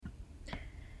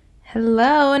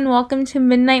Hello and welcome to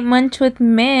Midnight Munch with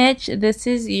Mitch. This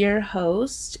is your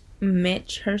host,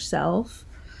 Mitch herself.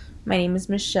 My name is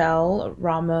Michelle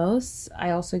Ramos.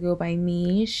 I also go by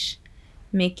Mish,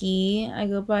 Mickey.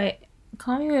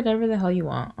 Call me whatever the hell you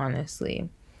want, honestly.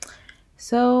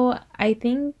 So I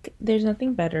think there's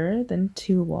nothing better than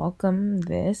to welcome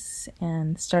this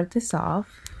and start this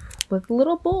off with a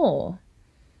little bowl.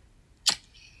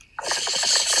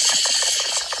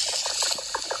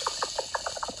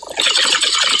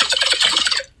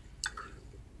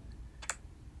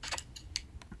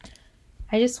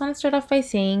 I just want to start off by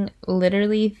saying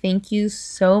literally thank you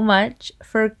so much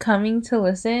for coming to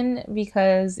listen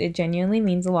because it genuinely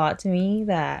means a lot to me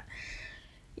that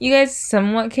you guys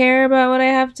somewhat care about what I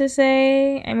have to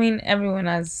say. I mean, everyone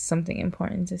has something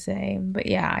important to say, but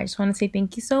yeah, I just want to say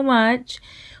thank you so much.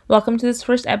 Welcome to this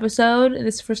first episode.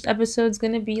 This first episode is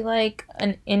going to be like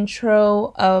an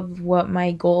intro of what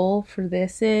my goal for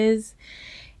this is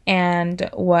and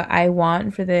what I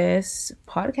want for this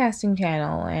podcasting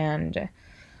channel and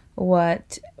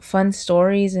what fun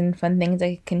stories and fun things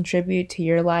I can contribute to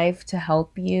your life to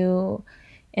help you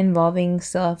involving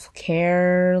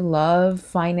self-care, love,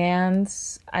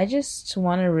 finance. I just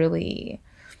want to really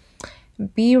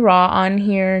be raw on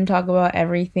here and talk about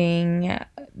everything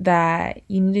that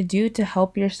you need to do to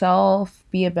help yourself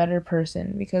be a better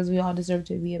person because we all deserve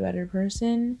to be a better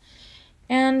person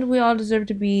and we all deserve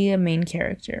to be a main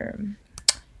character.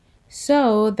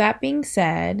 So, that being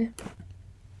said,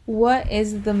 what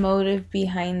is the motive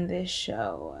behind this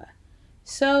show?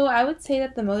 So I would say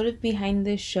that the motive behind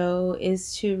this show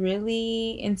is to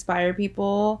really inspire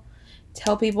people,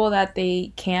 tell people that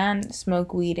they can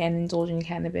smoke weed and indulge in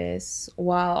cannabis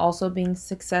while also being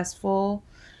successful,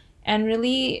 and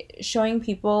really showing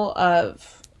people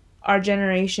of our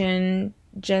generation,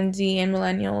 Gen Z and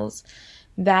millennials,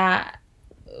 that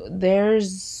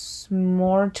there's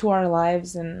more to our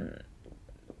lives than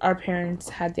our parents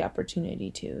had the opportunity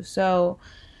to. So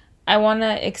I want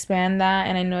to expand that,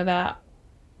 and I know that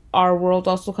our world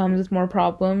also comes with more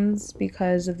problems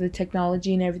because of the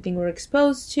technology and everything we're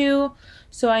exposed to.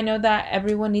 So I know that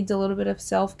everyone needs a little bit of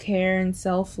self-care and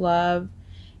self-love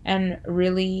and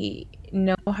really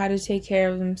know how to take care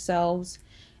of themselves.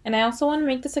 And I also want to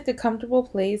make this like a comfortable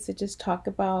place to just talk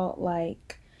about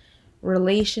like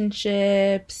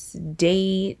relationships,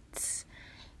 dates,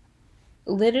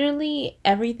 literally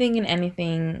everything and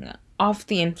anything off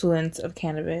the influence of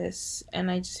cannabis.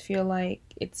 And I just feel like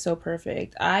it's so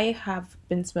perfect. I have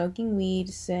been smoking weed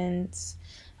since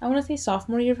I want to say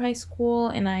sophomore year of high school,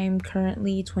 and I am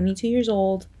currently 22 years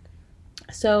old.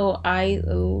 So I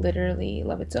literally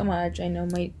love it so much. I know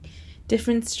my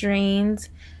different strains.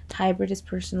 Hybrid is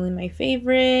personally my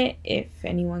favorite, if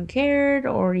anyone cared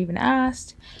or even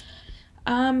asked.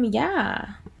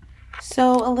 Yeah.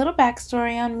 So, a little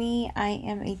backstory on me. I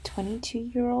am a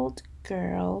 22-year-old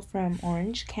girl from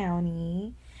Orange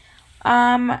County.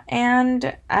 And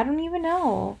I don't even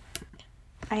know.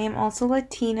 I am also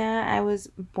Latina. I was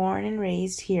born and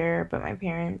raised here, but my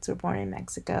parents were born in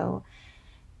Mexico.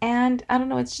 And I don't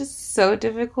know, it's just so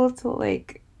difficult to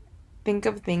like think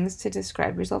of things to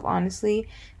describe yourself honestly.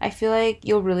 I feel like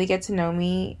you'll really get to know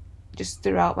me just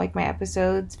throughout like my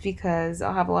episodes because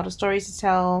I'll have a lot of stories to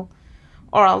tell,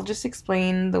 or I'll just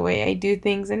explain the way I do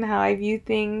things and how I view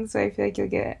things. So I feel like you'll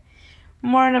get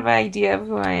more of an idea of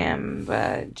who I am.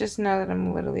 But just know that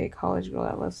I'm literally a college girl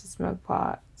that loves to smoke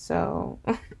pot. So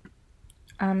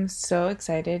I'm so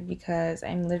excited because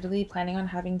I'm literally planning on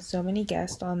having so many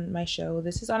guests on my show.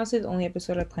 This is honestly the only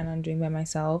episode I plan on doing by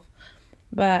myself.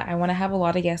 But I want to have a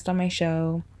lot of guests on my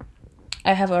show.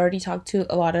 I have already talked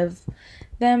to a lot of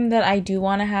them that I do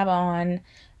want to have on.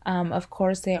 Of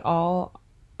course, they all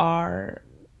are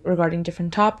regarding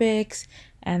different topics,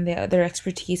 and their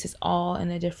expertise is all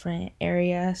in a different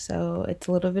area, so it's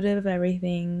a little bit of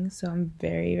everything. So I'm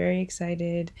very, very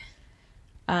excited.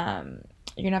 You're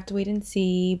gonna have to wait and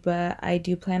see, but I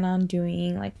do plan on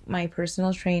doing like my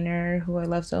personal trainer who I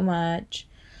love so much.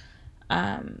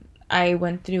 I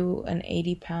went through an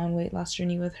 80-pound weight loss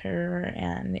journey with her,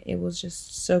 and it was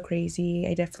just so crazy.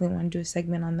 I definitely want to do a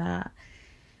segment on that.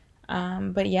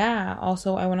 But yeah,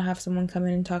 also I want to have someone come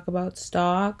in and talk about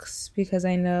stocks because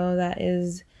I know that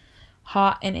is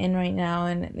hot and in right now,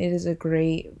 and it is a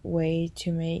great way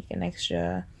to make an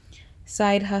extra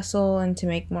side hustle and to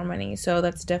make more money. So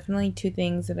that's definitely two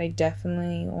things that I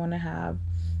definitely want to have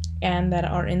and that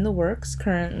are in the works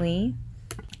currently.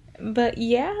 But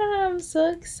yeah, I'm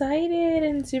so excited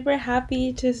and super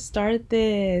happy to start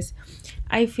this.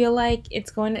 I feel like it's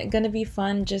gonna be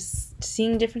fun just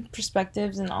seeing different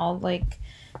perspectives and all like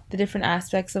the different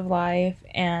aspects of life.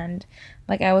 And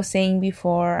like I was saying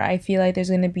before, I feel like there's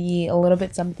going to be a little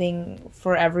bit something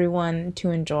for everyone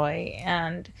to enjoy.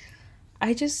 And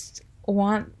I just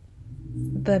want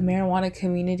the marijuana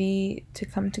community to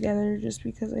come together just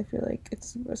because I feel like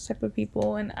it's a type of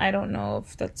people, and I don't know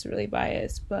if that's really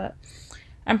biased, but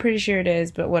I'm pretty sure it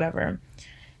is, but whatever.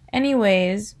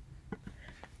 Anyways,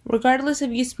 regardless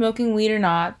of you smoking weed or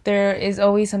not, there is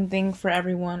always something for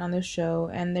everyone on the show,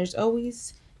 and there's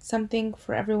always something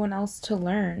for everyone else to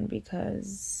learn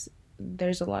because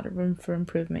there's a lot of room for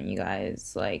improvement, you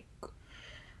guys. Like,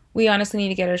 we honestly need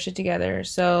to get our shit together.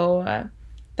 So,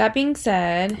 that being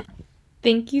said,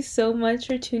 thank you so much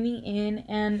for tuning in,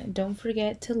 and don't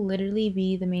forget to literally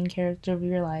be the main character of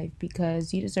your life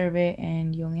because you deserve it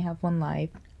and you only have one life.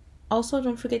 Also,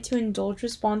 don't forget to indulge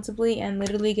responsibly and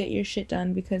literally get your shit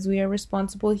done because we are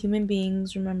responsible human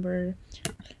beings, remember.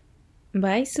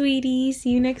 Bye, sweetie. See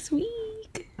you next week.